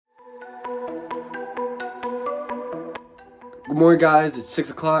Good morning, guys. It's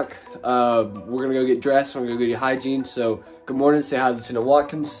 6 o'clock. We're gonna go get dressed. We're gonna go get hygiene. So, good morning. Say hi to Lieutenant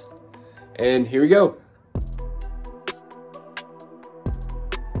Watkins. And here we go.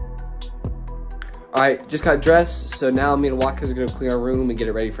 All right, just got dressed. So now me and Watkins are gonna clean our room and get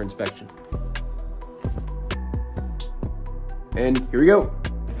it ready for inspection. And here we go.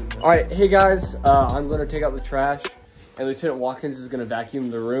 All right, hey guys. I'm gonna take out the trash, and Lieutenant Watkins is gonna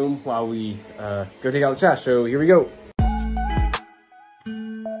vacuum the room while we go take out the trash. So here we go.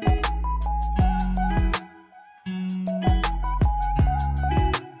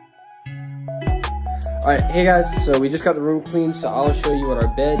 All right, hey guys, so we just got the room cleaned, so I'll show you what our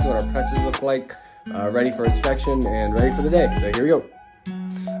beds, what our presses look like, ready for inspection and ready for the day. So here we go.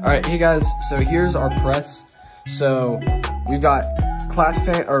 All right, hey guys, so here's our press. So we've got class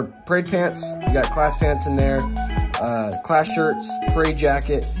pant or parade pants. We got class pants in there, class shirts, parade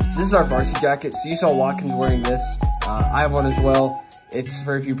jacket. So this is our varsity jacket. So you saw Watkins wearing this. I have one as well. It's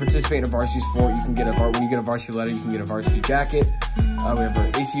for if you participate in a varsity sport, you can get when you get a varsity letter, you can get a varsity jacket. We have our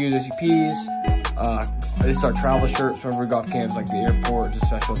ACUs, ACPs. This is our travel shirts whenever we go off camps like the airport, just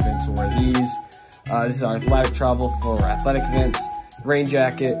special events, we'll wear these. This is our athletic travel for athletic events, rain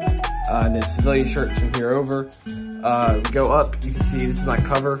jacket, and then civilian shirts from here over. We go up, you can see this is my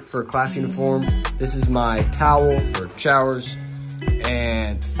cover for class uniform. This is my towel for showers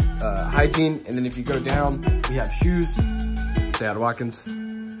and hygiene. And then if you go down, we have shoes. Say hi to Watkins.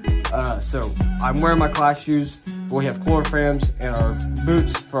 So I'm wearing my class shoes. We have chloroforms and our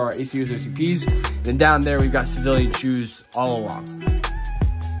boots for our ACUs, ACPs. And then down there, we've got civilian shoes all along.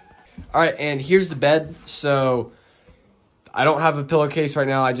 All right, and here's the bed. So I don't have a pillowcase right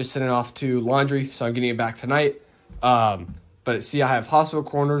now. I just sent it off to laundry, so I'm getting it back tonight. But see, I have hospital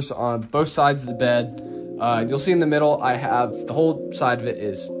corners on both sides of the bed. You'll see in the middle, I have the whole side of it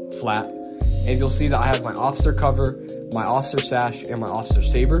is flat. And you'll see that I have my officer cover, my officer sash, and my officer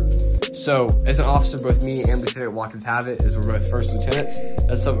saber. So as an officer, both me and Lieutenant Watkins have it, as we're both first lieutenants.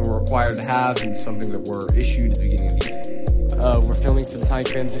 That's something we're required to have and something that we're issued at the beginning of the year. We're filming for the time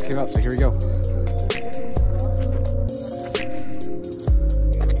span that just came up, so here we go.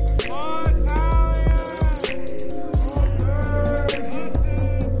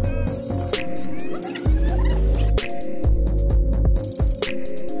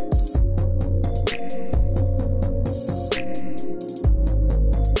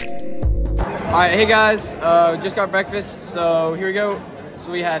 All right, hey guys, just got breakfast, so here we go.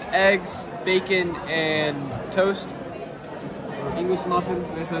 So we had eggs, bacon, and toast. English muffin,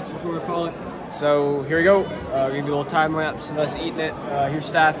 I guess that's what we're gonna call it. So here we go. We're gonna do a little time lapse of us eating it. Here's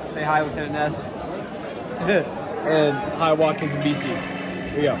staff. Say hi, Lieutenant Ness. And hi, Watkins and BC.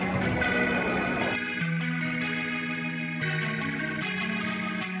 Here we go.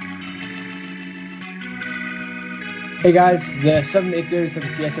 Hey guys, the 7th and 8th graders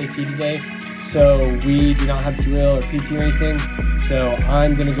have the SAT today. So we do not have drill or PT or anything. So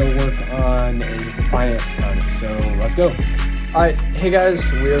I'm gonna go work on a finance assignment. So let's go. All right, hey guys,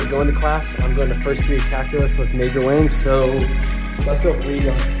 we're going to class. I'm going to first period calculus with Major Wang. So let's go. First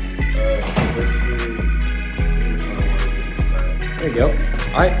period. There you go.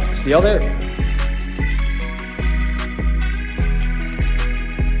 All right, see y'all there.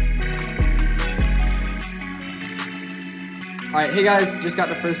 All right, hey guys, just got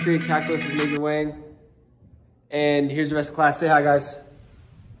the first period calculus with Major Wang. And here's the rest of the class. Say hi, guys.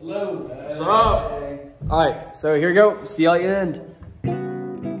 Hello. What's up? All right, so here we go. See y'all at the end.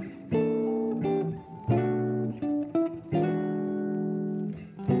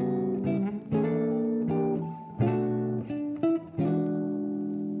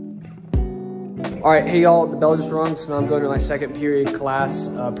 All right, hey y'all, the bell just rung, so now I'm going to my second period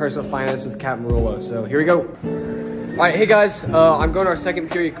class, personal finance with Captain Rullo. So here we go. All right, hey guys, I'm going to our second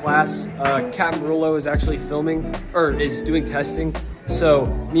period class. Captain Rullo is actually filming, or is doing testing. So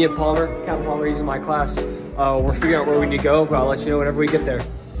me and Captain Palmer, he's in my class. We're figuring out where we need to go, but I'll let you know whenever we get there.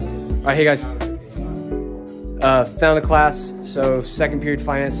 All right, hey guys. Found the class, so second period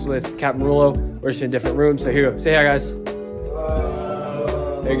finance with Captain Rullo. We're just in a different room, so here you go. Say hi, guys.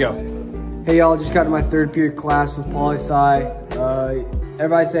 There you go. Hey y'all, just got to my third period class with poli-sci.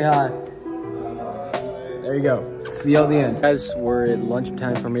 Everybody say hi. There you go. See y'all at the end. Guys, we're at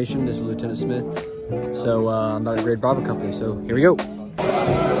lunchtime formation. This is Lieutenant Smith. So I'm about to grade Bravo Company, so here we go.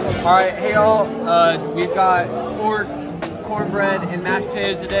 All right, hey y'all, we've got pork, cornbread, and mashed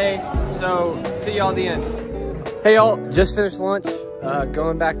potatoes today. So see y'all at the end. Hey y'all, just finished lunch.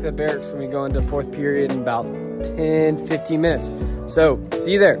 Going back to the barracks when we go into fourth period in about 10-15 minutes. So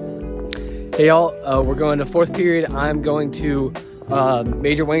see you there. Hey y'all, we're going to fourth period. I'm going to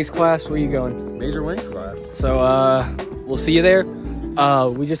Major Wang's class. Where are you going? Major Wang's class. So we'll see you there.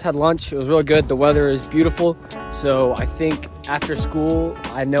 We just had lunch. It was really good. The weather is beautiful. So I think after school,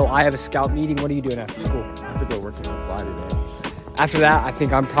 I know I have a scout meeting. What are you doing after school? I have to go work in supply today. After that, I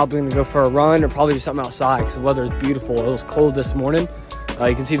think I'm probably gonna go for a run or probably do something outside because the weather is beautiful. It was cold this morning.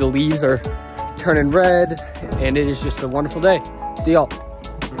 You can see the leaves are turning red and it is just a wonderful day. See y'all.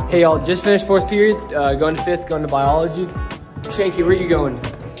 Hey y'all, just finished 4th period, going to 5th, going to biology. Shanky, where you going?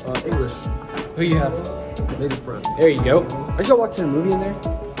 English. Who you have? Latest friend. There you go. Aren't y'all watching a movie in there?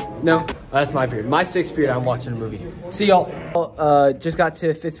 No? That's my period. My 6th period, I'm watching a movie. See y'all. Just got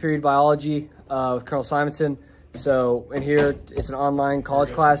to 5th period biology with Colonel Simonson. So in here, it's an online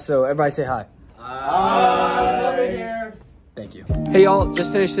college class, so everybody say hi. Hi. Thank you. Hey y'all,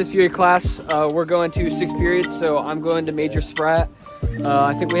 just finished 5th period class. We're going to 6th period, so I'm going to Major Spratt.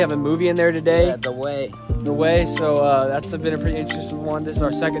 I think we have a movie in there today. Yeah, The Way. The Way, so that's been a pretty interesting one. This is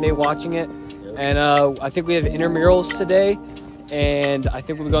our 2nd day watching it. And I think we have intramurals today. And I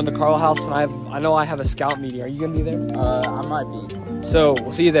think we'll be going to the Carl House, and I know I have a scout meeting. Are you gonna be there? I might be. So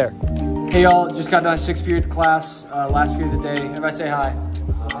we'll see you there. Hey y'all, just got done 6th period class, last period of the day. Everybody say hi.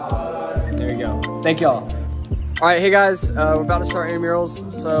 There you go. Thank y'all. All right, hey guys, we're about to start intramurals,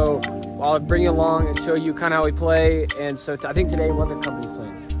 so I'll bring you along and show you kind of how we play. And so I think today, what other company's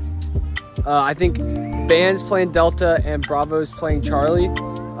playing? I think Band's playing Delta and Bravo's playing Charlie.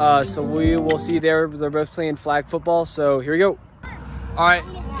 So we will see there. They're both playing flag football, so here we go. All right,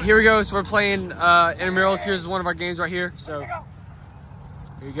 here we go. So we're playing intramurals. Here's one of our games right here. So here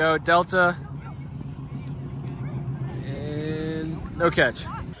we go, Delta, and no catch.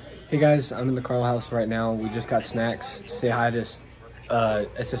 Hey guys, I'm in the Carl House right now. We just got snacks. Say hi to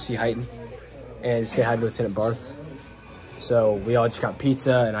SFC Heighton, and say hi to Lieutenant Barth. So we all just got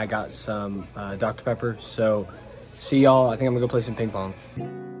pizza, and I got some Dr. Pepper. So see y'all. I think I'm gonna go play some ping pong.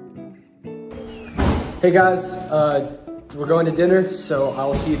 Hey guys, we're going to dinner, so I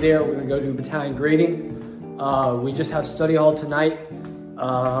will see you there. We're gonna go do battalion grading. We just have study hall tonight.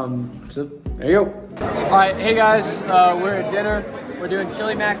 So there you go. All right, hey guys, we're at dinner. We're doing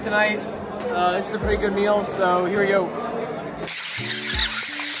chili mac tonight. This is a pretty good meal, so here we go.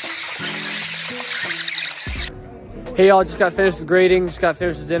 Hey y'all, just got finished with grading, just got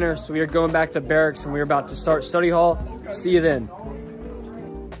finished with dinner, so we are going back to barracks and we're about to start study hall. See you then.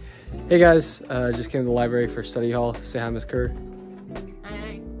 Hey guys, just came to the library for study hall. Say hi, Miss Kerr.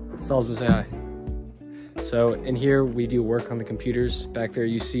 Hi. Salzman, say hi. So in here, we do work on the computers. Back there,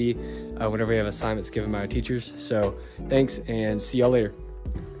 you see whenever we have assignments given by our teachers. So thanks and see y'all later.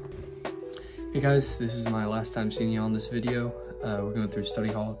 Hey guys, this is my last time seeing you on this video. We're going through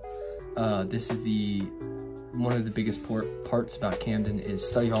study hall. This is one of the biggest parts about Camden is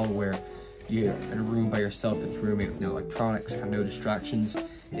study hall, where you're in a room by yourself with a roommate with no electronics, kind of no distractions,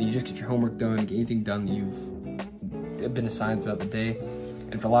 and you just get your homework done, get anything done that you've been assigned throughout the day.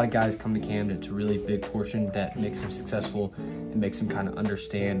 And for a lot of guys coming to Camden, it's a really big portion that makes them successful and makes them kind of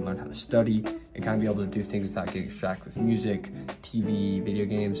understand, learn how to study, and kind of be able to do things without getting distracted with music, TV, video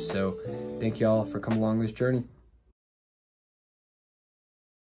games. So thank y'all for coming along this journey.